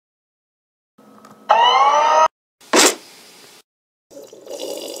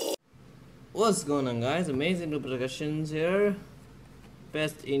What's going on, guys? Amazing Productions here.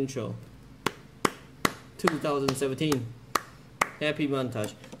 Best intro 2017. Happy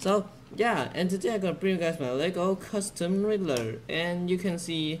montage. So yeah, and today I'm gonna bring you guys my Lego custom Riddler. And you can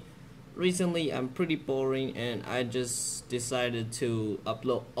see recently I'm pretty boring and I just decided to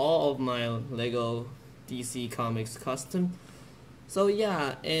upload all of my Lego DC Comics custom. So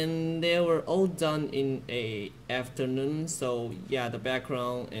yeah, and they were all done in a afternoon, so yeah, the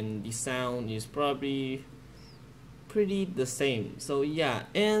background and the sound is probably pretty the same. So yeah,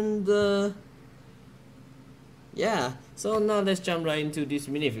 and yeah, so now let's jump right into this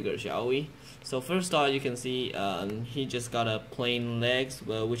minifigure, shall we? So first off, you can see he just got a plain legs,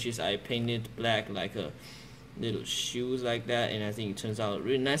 which is I painted black like a little shoes like that, and I think it turns out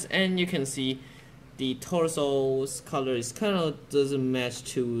really nice. And you can see the torso's color is kind of doesn't match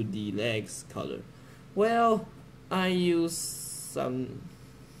to the legs color. Well, I use some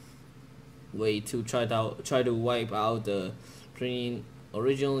way to try to wipe out the printing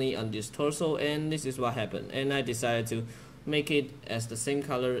originally on this torso, and this is what happened. And I decided to make it as the same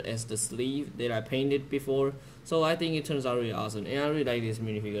color as the sleeve that I painted before. So I think it turns out really awesome, and I really like this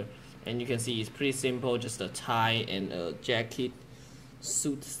minifigure. And you can see it's pretty simple, just a tie and a jacket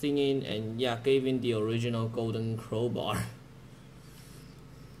suit thingy, and yeah, gave in the original golden crowbar.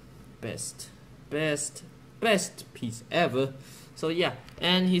 Best piece ever. So yeah,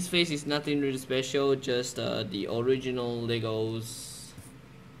 and his face is nothing really special, just the original Legos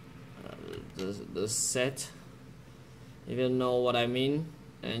the set, if you know what I mean.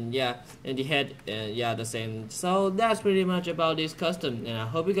 And yeah, and the head, yeah, the same. So that's pretty much about this custom, and I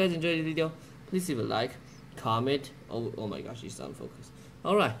hope you guys enjoyed the video. Please leave a like, comment. Oh my gosh, it's unfocused.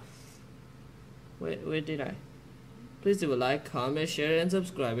 Alright, where did I? Please leave a like, comment, share, and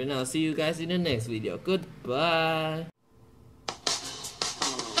subscribe, and I'll see you guys in the next video. Goodbye.